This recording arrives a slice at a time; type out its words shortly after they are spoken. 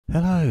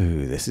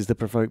Hello, this is the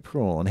Provoked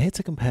Prawn, here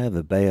to compare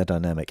the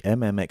BeyerDynamic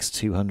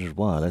MMX200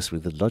 wireless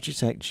with the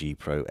Logitech G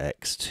Pro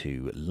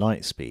X2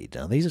 Lightspeed.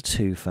 Now these are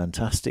two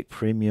fantastic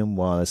premium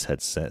wireless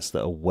headsets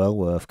that are well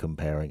worth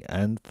comparing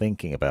and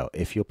thinking about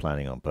if you're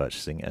planning on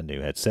purchasing a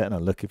new headset and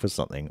are looking for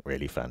something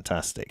really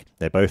fantastic.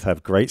 They both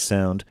have great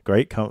sound,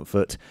 great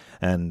comfort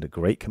and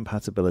great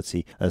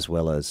compatibility, as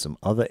well as some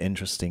other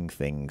interesting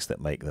things that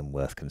make them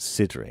worth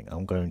considering.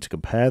 I'm going to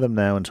compare them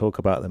now and talk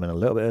about them in a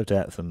little bit of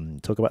depth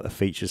and talk about the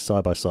features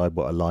side by side,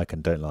 what I like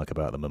and don't like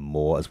about them and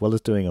more, as well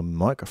as doing a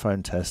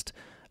microphone test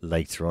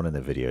later on in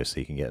the video so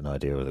you can get an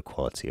idea of the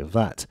quality of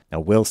that. I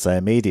will say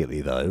immediately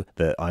though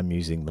that I'm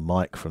using the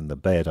mic from the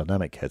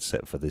BeyerDynamic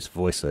headset for this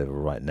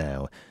voiceover right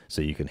now,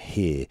 so you can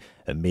hear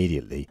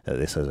immediately that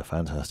this has a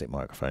fantastic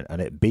microphone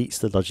and it beats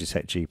the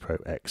Logitech G Pro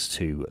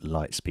X2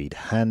 Lightspeed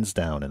hands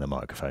down in the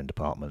microphone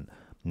department.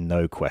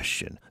 No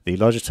question. The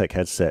Logitech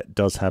headset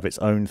does have its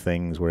own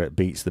things where it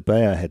beats the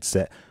Beyer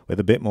headset with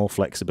a bit more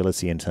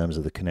flexibility in terms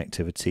of the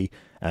connectivity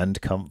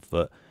and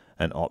comfort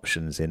and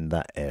options in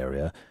that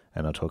area,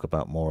 and I'll talk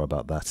about more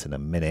about that in a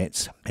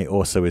minute. It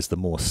also is the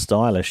more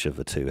stylish of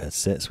the two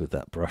headsets with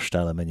that brushed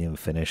aluminium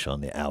finish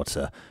on the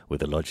outer with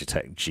the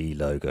Logitech G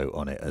logo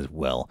on it as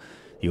well.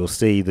 You'll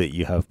see that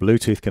you have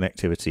Bluetooth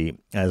connectivity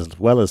as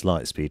well as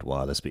Lightspeed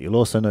wireless, but you'll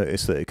also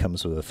notice that it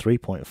comes with a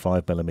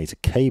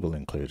 3.5mm cable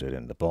included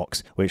in the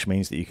box, which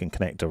means that you can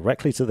connect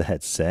directly to the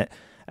headset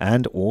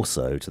and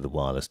also to the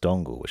wireless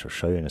dongle, which I'll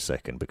show you in a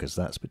second because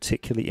that's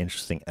particularly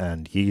interesting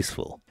and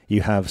useful.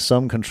 You have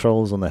some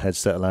controls on the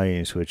headset allowing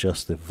you to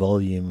adjust the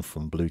volume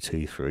from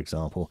Bluetooth, for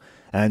example,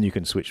 and you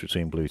can switch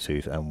between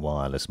Bluetooth and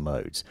wireless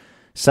modes.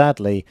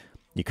 Sadly,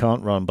 you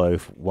can't run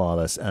both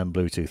wireless and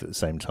Bluetooth at the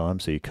same time,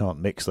 so you can't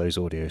mix those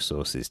audio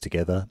sources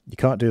together. You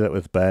can't do that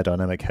with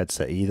BeyerDynamic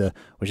headset either,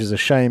 which is a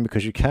shame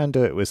because you can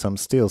do it with some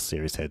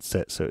SteelSeries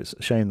headsets, so it's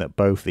a shame that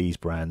both these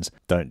brands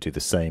don't do the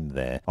same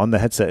there. On the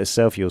headset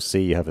itself, you'll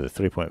see you have a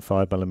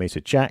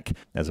 3.5mm jack,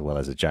 as well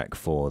as a jack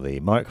for the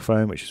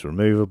microphone, which is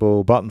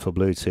removable, button for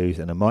Bluetooth,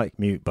 and a mic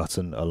mute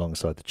button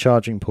alongside the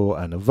charging port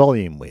and a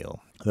volume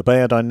wheel. The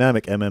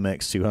BeyerDynamic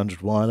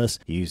MMX200 wireless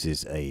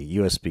uses a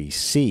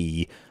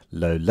USB-C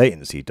low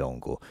latency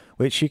dongle,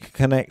 which you can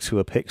connect to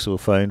a Pixel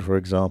phone, for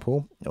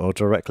example, or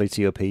directly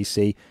to your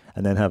PC,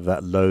 and then have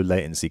that low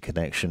latency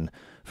connection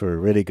for a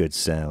really good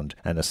sound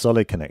and a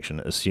solid connection,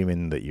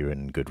 assuming that you're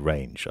in good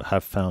range. I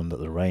have found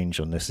that the range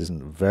on this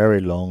isn't very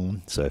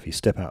long, so if you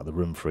step out of the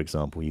room, for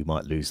example, you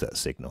might lose that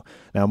signal.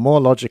 Now, more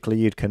logically,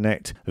 you'd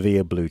connect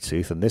via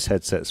Bluetooth, and this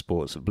headset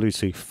sports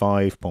Bluetooth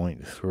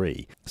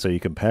 5.3, so you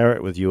can pair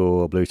it with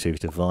your Bluetooth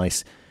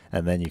device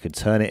and then you can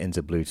turn it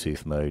into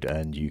Bluetooth mode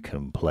and you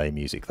can play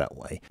music that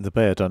way. The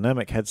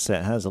BeyerDynamic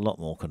headset has a lot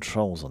more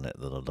controls on it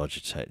than the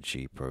Logitech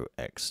G Pro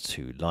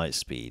X2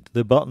 Lightspeed.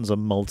 The buttons are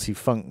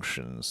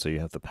multifunction, so you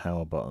have the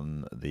power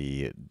button,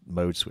 the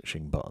mode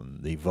switching button,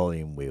 the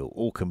volume wheel,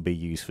 all can be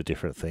used for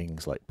different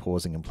things like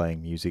pausing and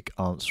playing music,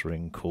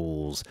 answering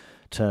calls,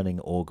 turning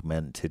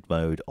augmented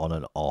mode on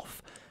and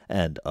off,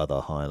 and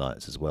other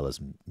highlights, as well as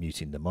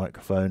muting the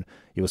microphone.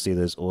 You'll see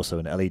there's also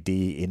an LED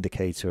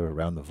indicator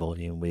around the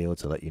volume wheel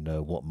to let you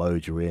know what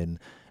mode you're in,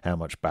 how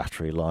much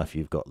battery life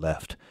you've got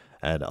left,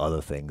 and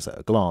other things at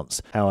a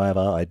glance. However,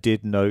 I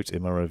did note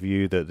in my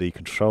review that the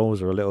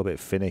controls are a little bit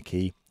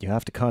finicky. You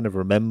have to kind of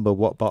remember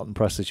what button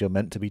presses you're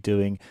meant to be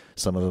doing.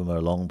 Some of them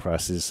are long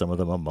presses, some of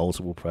them are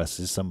multiple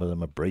presses, some of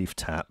them are brief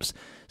taps.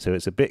 So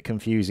it's a bit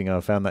confusing. I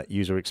found that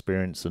user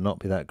experience to not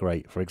be that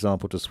great. For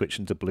example, to switch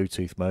into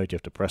Bluetooth mode, you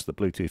have to press the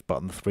Bluetooth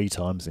button 3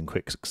 times in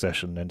quick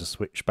succession. Then to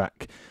switch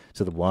back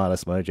to the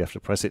wireless mode, you have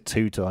to press it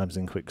 2 times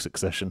in quick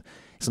succession.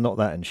 It's not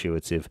that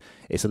intuitive.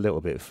 It's a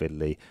little bit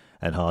fiddly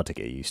and hard to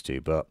get used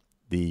to, but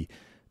the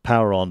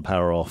power on,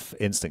 power off,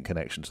 instant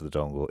connection to the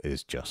dongle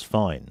is just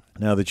fine.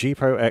 Now the G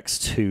Pro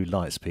X2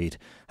 Lightspeed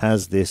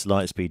has this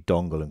Lightspeed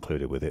dongle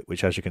included with it,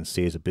 which as you can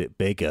see is a bit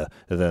bigger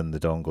than the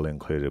dongle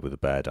included with the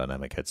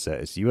BeyerDynamic headset.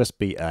 It's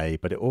USB-A,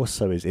 but it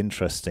also is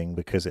interesting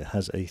because it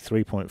has a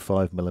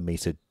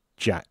 3.5mm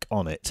jack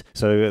on it.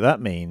 So that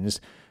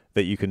means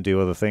that you can do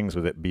other things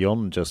with it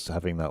beyond just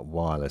having that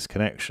wireless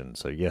connection.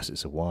 So yes,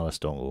 it's a wireless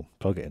dongle,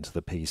 plug it into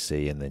the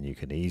PC, and then you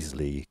can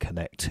easily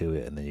connect to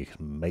it, and then you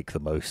can make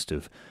the most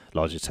of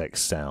Logitech's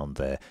sound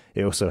there.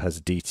 It also has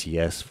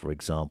DTS, for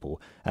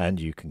example, and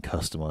you can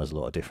customize a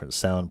lot of different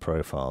sound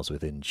profiles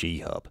within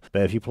G-Hub.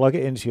 But if you plug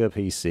it into your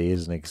PC,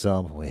 as an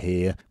example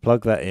here,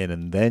 plug that in,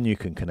 and then you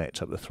can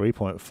connect up the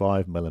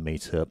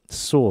 3.5mm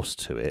source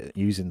to it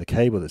using the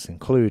cable that's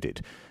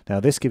included. Now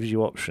this gives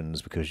you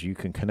options because you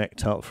can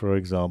connect up, for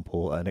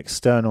example, an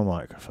external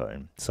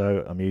microphone.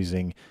 So I'm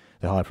using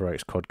the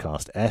HyperX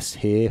Quadcast S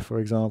here, for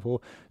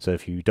example. So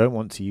if you don't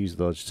want to use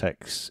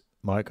Logitech's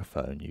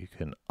microphone, you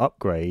can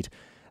upgrade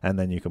and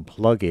then you can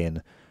plug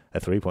in a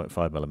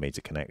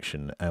 3.5mm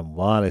connection and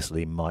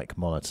wirelessly mic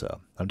monitor.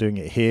 I'm doing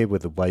it here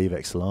with the Wave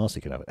XLR, so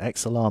you can have an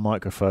XLR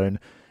microphone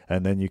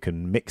and then you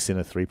can mix in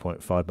a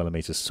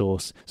 3.5mm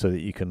source so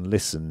that you can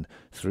listen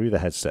through the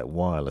headset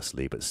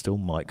wirelessly but still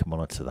mic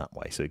monitor that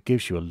way. So it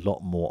gives you a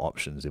lot more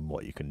options in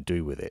what you can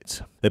do with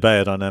it. The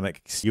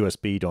BeyerDynamic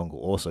USB dongle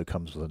also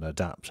comes with an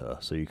adapter,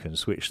 so you can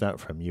switch that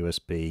from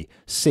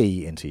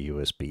USB-C into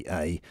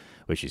USB-A,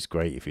 which is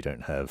great if you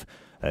don't have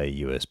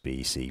a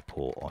USB-C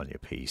port on your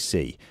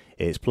PC.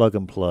 It's plug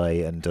and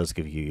play and does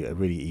give you a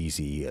really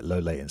easy low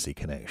latency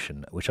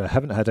connection, which I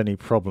haven't had any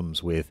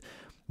problems with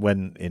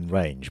when in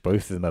range.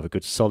 Both of them have a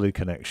good solid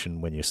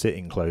connection when you're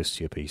sitting close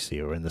to your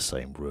PC or in the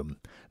same room.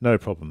 No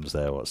problems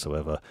there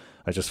whatsoever.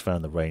 I just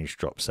found the range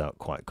drops out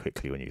quite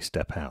quickly when you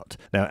step out.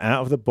 Now,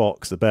 out of the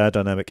box, the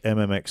BeyerDynamic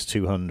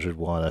MMX200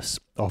 wireless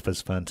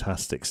offers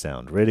fantastic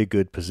sound. Really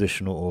good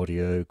positional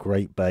audio,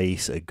 great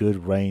bass, a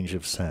good range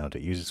of sound.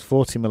 It uses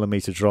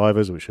 40mm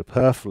drivers, which are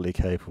perfectly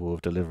capable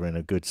of delivering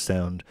a good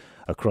sound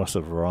across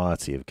a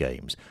variety of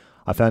games.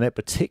 I found it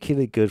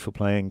particularly good for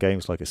playing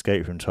games like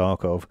Escape from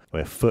Tarkov,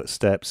 where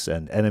footsteps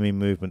and enemy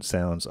movement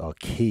sounds are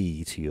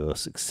key to your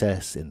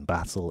success in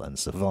battle and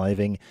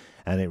surviving,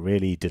 and it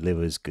really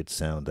delivers good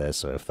sound there.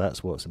 So if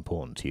that's what's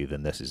important to you,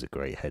 then this is a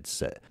great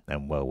headset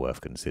and well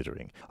worth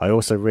considering. I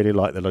also really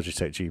like the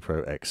Logitech G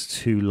Pro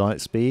X2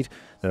 Lightspeed.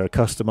 There are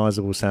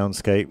customizable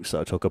soundscapes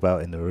that I talk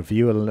about in the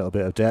review in a little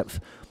bit of depth.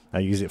 I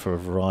use it for a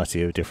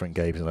variety of different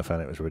games, and I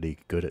found it was really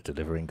good at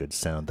delivering good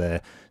sound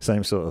there.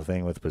 Same sort of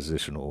thing with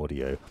positional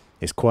audio.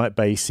 It's quite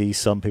bassy.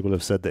 Some people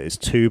have said that it's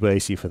too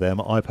bassy for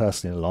them. I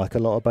personally like a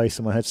lot of bass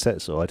in my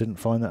headset, so I didn't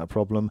find that a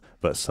problem,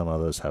 but some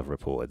others have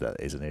reported that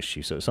is an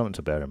issue, so it's something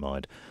to bear in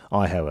mind.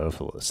 I, however,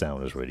 thought the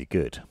sound was really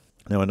good.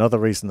 Now, another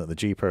reason that the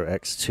G Pro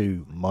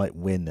X2 might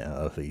win out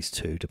of these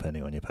two,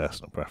 depending on your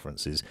personal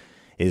preferences,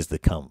 is the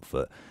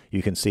comfort.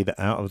 You can see that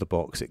out of the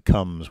box it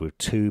comes with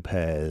two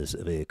pairs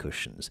of ear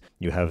cushions.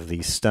 You have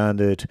the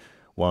standard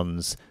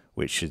ones,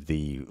 which are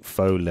the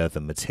faux leather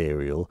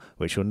material,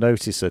 which you'll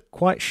notice are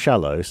quite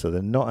shallow, so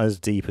they're not as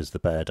deep as the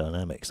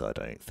BeyerDynamics, I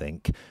don't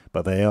think,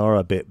 but they are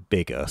a bit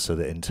bigger, so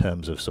that in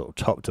terms of sort of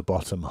top to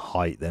bottom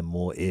height, they're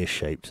more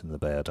ear-shaped than the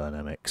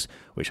BeyerDynamics,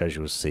 which, as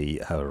you'll see,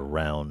 have a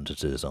round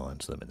design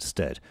to them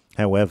instead.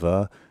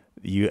 However,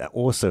 you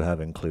also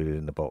have included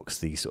in the box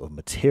these sort of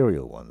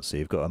material ones, so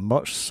you've got a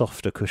much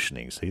softer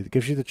cushioning, so it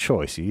gives you the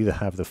choice. You either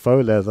have the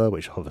faux leather,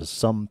 which offers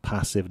some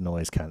passive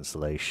noise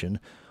cancellation,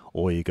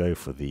 or you go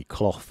for the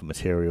cloth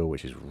material,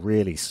 which is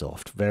really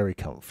soft, very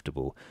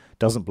comfortable,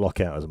 doesn't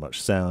block out as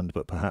much sound,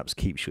 but perhaps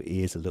keeps your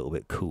ears a little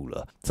bit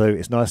cooler. So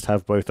it's nice to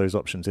have both those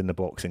options in the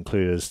box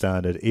included as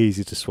standard,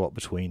 easy to swap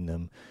between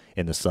them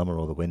in the summer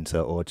or the winter,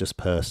 or just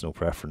personal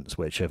preference,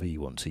 whichever you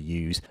want to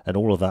use, and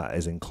all of that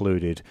is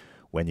included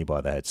when you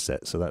buy the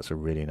headset, so that's a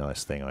really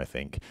nice thing, I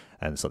think,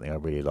 and something I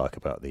really like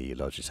about the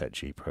Logitech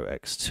G Pro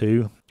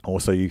X2.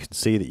 Also, you can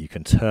see that you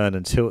can turn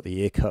and tilt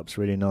the ear cups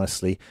really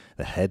nicely,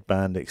 the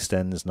headband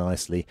extends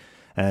nicely,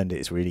 and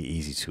it's really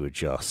easy to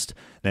adjust.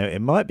 Now,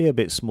 it might be a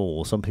bit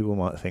small. Some people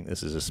might think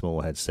this is a small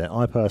headset.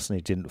 I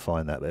personally didn't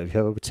find that, but if you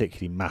have a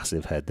particularly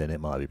massive head, then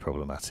it might be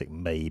problematic,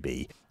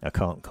 maybe. I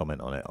can't comment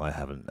on it. I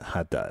haven't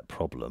had that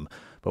problem.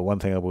 But one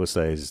thing I will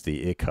say is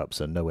the ear cups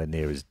are nowhere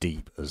near as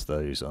deep as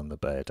those on the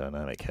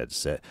BeyerDynamic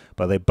headset,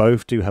 but they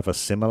both do have a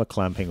similar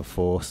clamping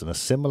force and a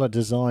similar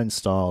design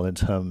style in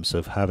terms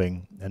of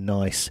having a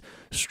nice,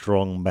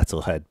 strong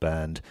metal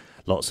headband,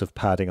 lots of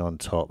padding on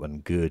top,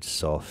 and good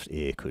soft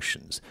ear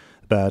cushions.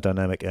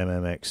 BeyerDynamic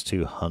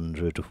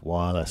MMX200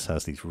 wireless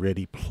has these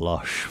really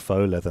plush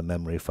faux leather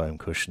memory foam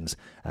cushions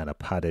and a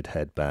padded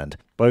headband,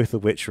 both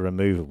of which are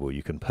removable.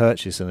 You can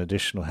purchase an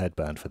additional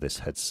headband for this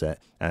headset,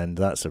 and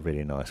that's a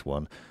really nice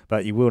one.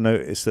 But you will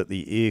notice that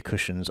the ear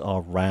cushions are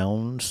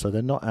round, so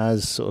they're not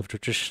as sort of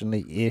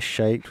traditionally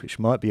ear-shaped, which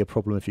might be a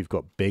problem if you've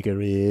got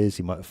bigger ears.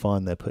 You might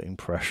find they're putting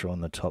pressure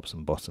on the tops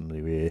and bottom of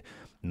your ear.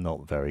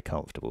 Not very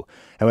comfortable.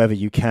 However,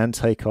 you can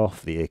take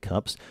off the ear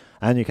cups,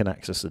 and you can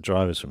access the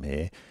drivers from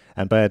here.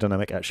 And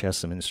BeyerDynamic actually has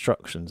some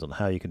instructions on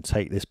how you can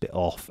take this bit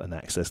off and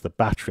access the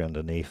battery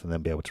underneath and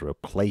then be able to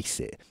replace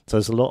it. So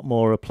there's a lot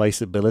more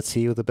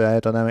replaceability with the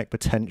BeyerDynamic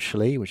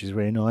potentially, which is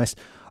really nice.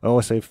 I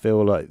also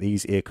feel like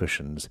these ear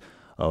cushions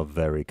are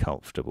very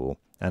comfortable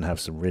and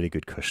have some really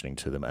good cushioning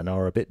to them and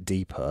are a bit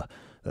deeper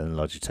than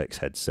Logitech's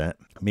headset,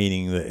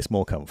 meaning that it's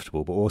more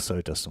comfortable, but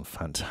also does some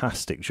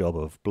fantastic job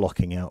of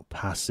blocking out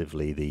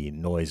passively the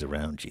noise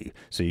around you.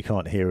 So you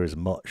can't hear as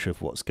much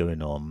of what's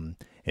going on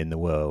in the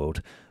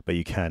world, but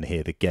you can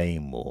hear the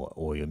game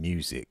or your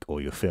music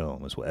or your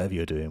films, whatever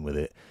you're doing with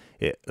it.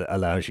 It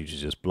allows you to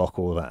just block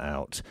all that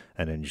out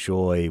and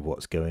enjoy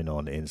what's going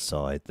on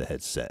inside the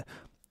headset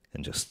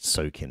and just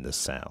soak in the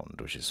sound,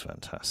 which is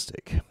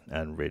fantastic,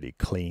 and really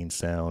clean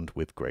sound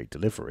with great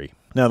delivery.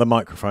 Now, the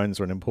microphones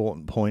are an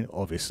important point,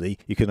 obviously.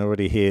 You can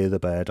already hear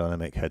the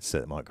BeyerDynamic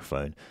headset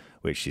microphone,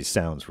 which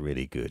sounds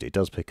really good. It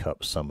does pick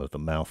up some of the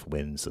mouth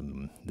winds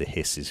and the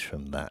hisses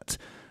from that,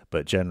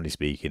 but generally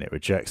speaking, it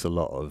rejects a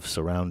lot of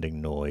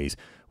surrounding noise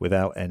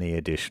without any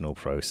additional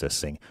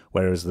processing,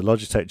 whereas the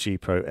Logitech G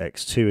Pro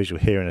X2, as you'll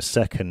hear in a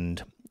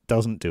second,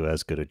 doesn't do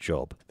as good a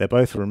job. They're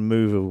both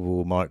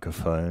removable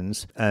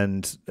microphones,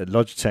 and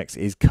Logitech's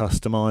is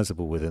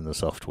customizable within the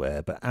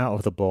software, but out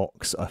of the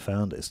box I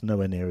found it's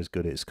nowhere near as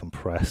good. It's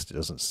compressed, it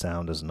doesn't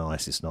sound as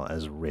nice, it's not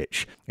as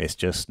rich, it's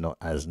just not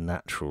as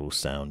natural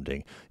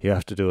sounding. You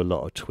have to do a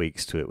lot of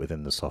tweaks to it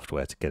within the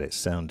software to get it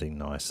sounding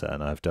nicer,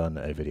 and I've done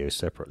a video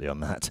separately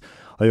on that.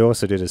 I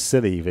also did a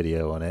silly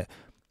video on it,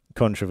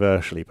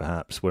 controversially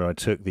perhaps, where I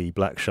took the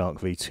Black Shark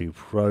V2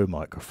 Pro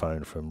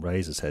microphone from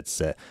Razer's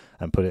headset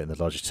and put it in the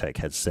Logitech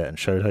headset and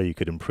showed how you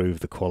could improve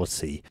the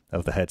quality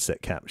of the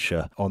headset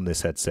capture on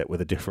this headset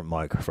with a different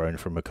microphone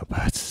from a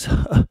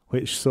competitor,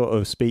 which sort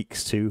of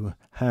speaks to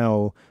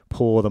how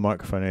poor the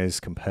microphone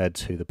is compared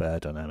to the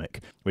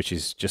BeyerDynamic, which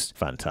is just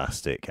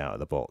fantastic out of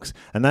the box.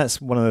 And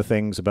that's one of the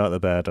things about the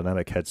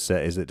BeyerDynamic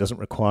headset, is it doesn't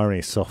require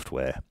any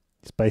software.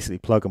 It's basically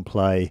plug and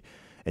play,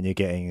 and you're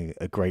getting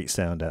a great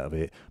sound out of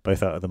it,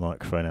 both out of the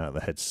microphone and out of the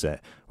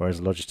headset,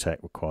 whereas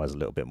Logitech requires a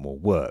little bit more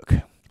work.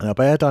 Now,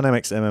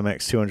 BeyerDynamic's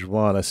MMX200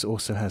 wireless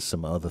also has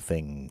some other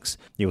things.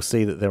 You'll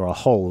see that there are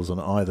holes on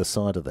either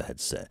side of the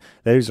headset.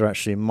 Those are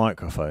actually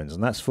microphones,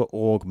 and that's for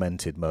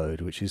augmented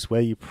mode, which is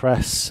where you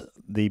press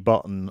the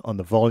button on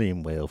the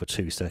volume wheel for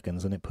 2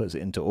 seconds and it puts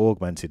it into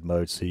augmented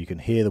mode so you can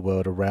hear the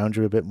world around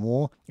you a bit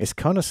more. It's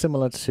kind of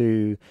similar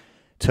to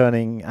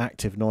turning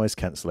active noise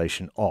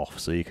cancellation off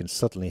so you can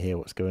suddenly hear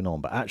what's going on,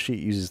 but actually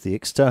it uses the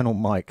external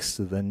mics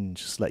to then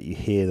just let you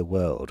hear the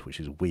world, which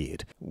is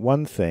weird.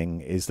 One thing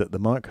is that the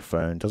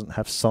microphone doesn't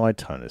have side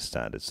tone as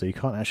standard, so you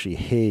can't actually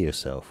hear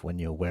yourself when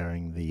you're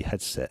wearing the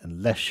headset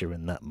unless you're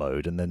in that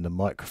mode, and then the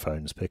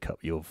microphones pick up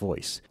your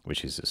voice,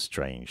 which is a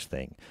strange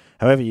thing.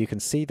 However, you can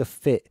see the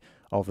fit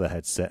of the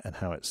headset and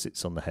how it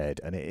sits on the head,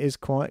 and it is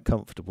quite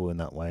comfortable in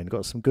that way and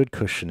got some good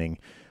cushioning,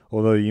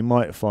 although you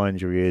might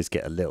find your ears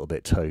get a little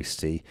bit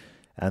toasty,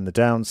 and the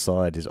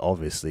downside is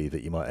obviously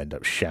that you might end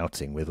up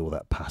shouting with all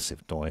that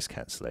passive noise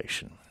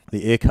cancellation.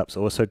 The ear cups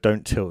also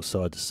don't tilt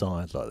side to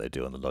side like they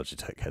do on the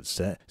Logitech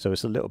headset, so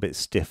it's a little bit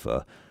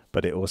stiffer,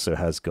 but it also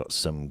has got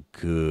some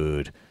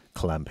good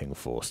clamping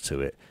force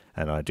to it,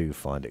 and I do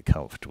find it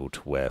comfortable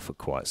to wear for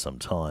quite some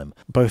time.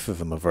 Both of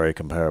them are very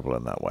comparable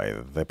in that way.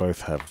 They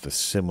both have the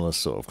similar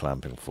sort of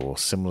clamping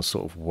force, similar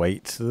sort of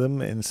weight to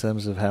them in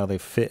terms of how they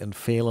fit and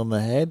feel on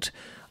the head.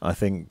 I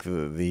think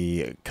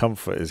the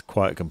comfort is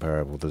quite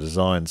comparable. The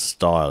design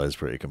style is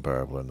pretty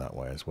comparable in that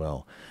way as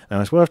well.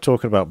 Now, it's worth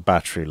talking about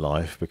battery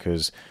life,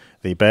 because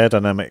the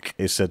BeyerDynamic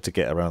is said to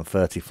get around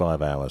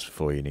 35 hours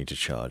before you need to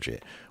charge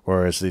it,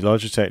 whereas the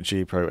Logitech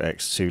G Pro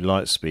X2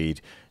 Lightspeed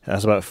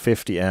has about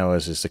 50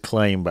 hours is the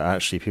claim, but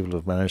actually people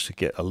have managed to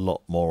get a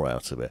lot more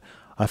out of it.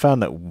 I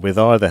found that with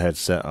either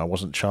headset I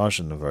wasn't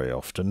charging them very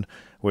often,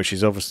 which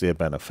is obviously a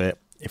benefit.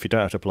 If you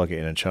don't have to plug it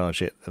in and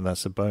charge it, then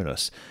that's a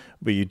bonus.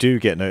 But you do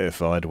get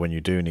notified when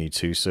you do need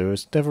to, so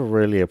it's never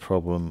really a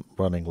problem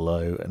running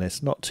low, and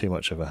it's not too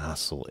much of a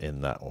hassle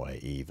in that way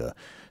either.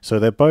 So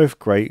they're both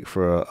great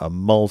for a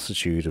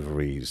multitude of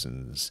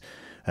reasons.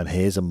 And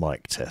here's a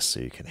mic test so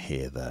you can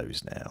hear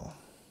those now.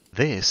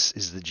 This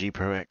is the G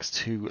Pro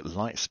X2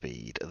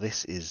 Lightspeed.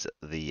 This is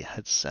the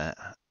headset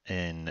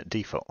in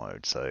default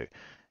mode, so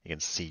you can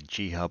see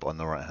G Hub on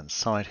the right hand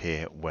side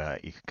here, where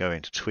you can go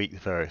in to tweak the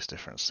various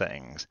different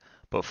settings.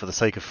 But for the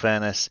sake of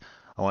fairness,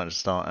 I wanted to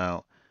start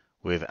out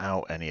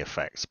without any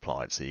effects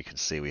applied, so you can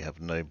see we have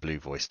no blue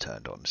voice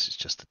turned on. This is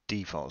just the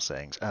default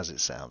settings as it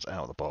sounds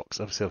out of the box.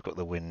 Obviously I've got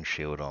the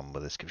windshield on,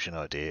 but this gives you an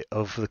idea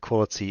of the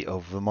quality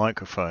of the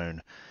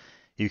microphone.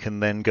 You can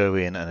then go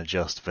in and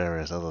adjust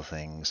various other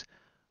things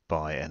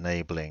by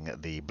enabling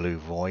the blue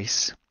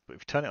voice. But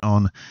if you turn it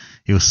on,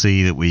 you'll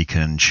see that we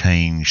can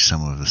change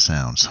some of the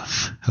sounds.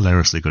 I've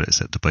hilariously got it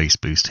set to bass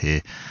boost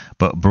here,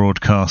 but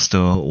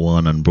Broadcaster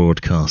 1 and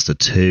Broadcaster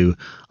 2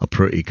 are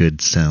pretty good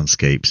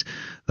soundscapes.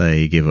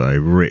 They give a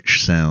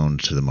rich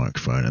sound to the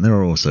microphone, and there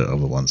are also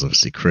other ones,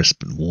 obviously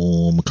crisp and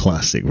warm,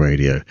 classic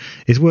radio.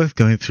 It's worth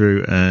going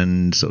through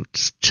and sort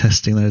of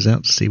testing those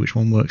out to see which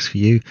one works for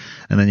you,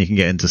 and then you can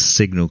get into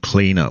signal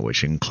cleanup,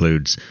 which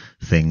includes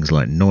things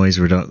like noise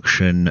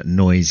reduction,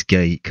 noise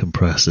gate,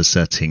 compressor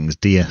settings,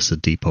 de-esser,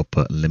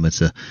 depopper, and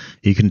limiter.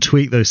 You can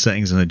tweak those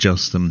settings and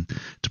adjust them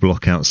to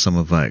block out some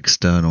of that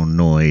external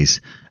noise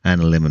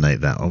and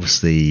eliminate that.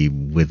 Obviously,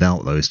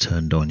 without those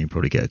turned on, you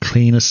probably get a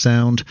cleaner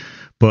sound.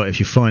 But if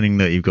you're finding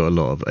that you've got a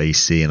lot of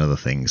AC and other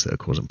things that are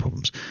causing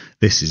problems,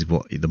 this is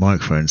what the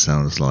microphone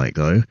sounds like,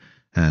 though.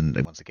 And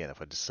once again,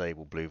 if I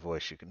disable blue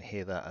voice, you can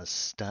hear that as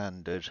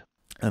standard.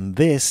 And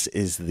this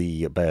is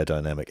the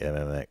BeyerDynamic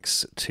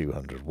MMX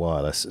 200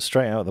 wireless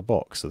straight out of the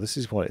box. So this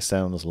is what it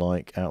sounds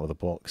like out of the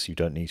box. You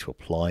don't need to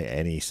apply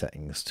any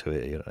settings to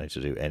it. You don't need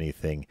to do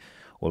anything.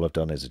 All I've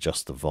done is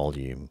adjust the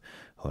volume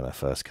when I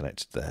first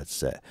connected the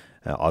headset.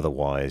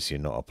 Otherwise, you're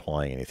not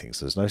applying anything.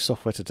 So there's no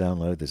software to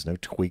download. There's no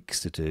tweaks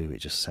to do. It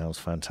just sounds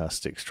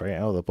fantastic straight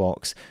out of the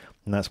box.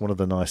 And that's one of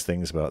the nice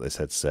things about this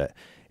headset,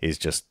 is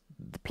just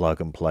the plug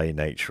and play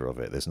nature of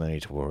it. There's no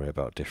need to worry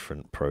about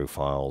different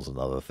profiles and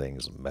other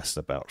things and messing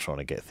about trying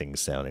to get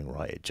things sounding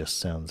right. It just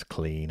sounds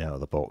clean out of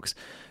the box.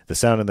 The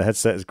sound in the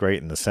headset is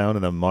great, and the sound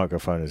in the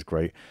microphone is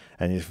great,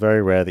 and it's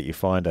very rare that you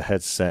find a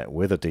headset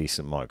with a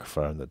decent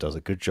microphone that does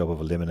a good job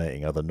of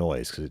eliminating other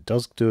noise, because it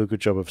does do a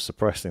good job of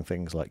suppressing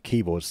things like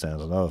keyboard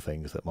sounds and other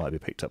things that might be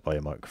picked up by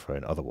your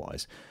microphone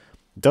otherwise.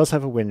 It does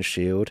have a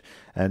windshield,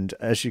 and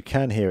as you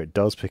can hear, it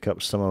does pick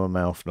up some of the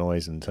mouth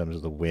noise in terms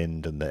of the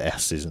wind and the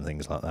S's and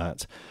things like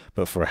that.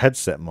 But for a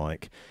headset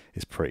mic,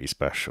 it's pretty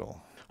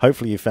special.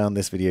 Hopefully you found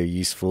this video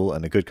useful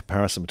and a good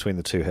comparison between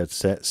the two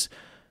headsets.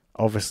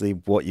 Obviously,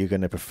 what you're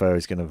going to prefer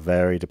is going to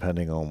vary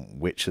depending on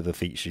which of the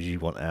features you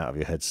want out of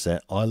your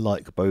headset. I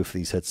like both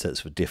these headsets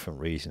for different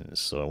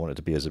reasons, so I wanted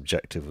to be as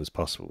objective as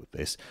possible with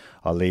this.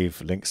 I'll leave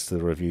links to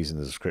the reviews in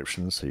the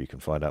description so you can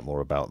find out more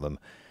about them.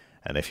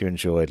 And if you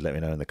enjoyed, let me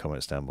know in the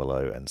comments down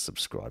below and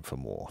subscribe for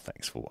more.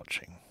 Thanks for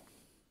watching.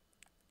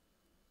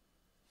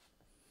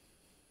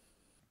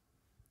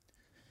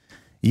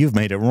 You've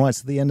made it right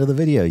to the end of the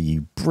video,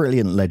 you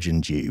brilliant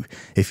legend you.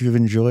 If you've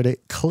enjoyed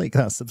it, click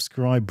that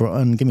subscribe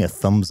button, give me a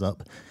thumbs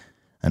up,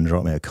 and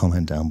drop me a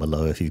comment down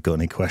below if you've got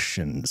any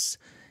questions.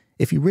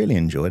 If you really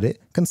enjoyed it,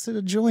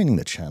 consider joining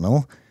the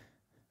channel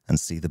and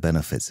see the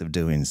benefits of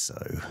doing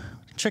so.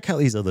 Check out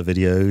these other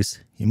videos.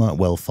 You might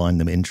well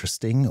find them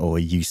interesting or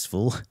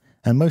useful.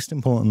 And most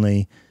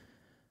importantly,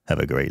 have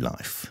a great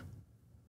life.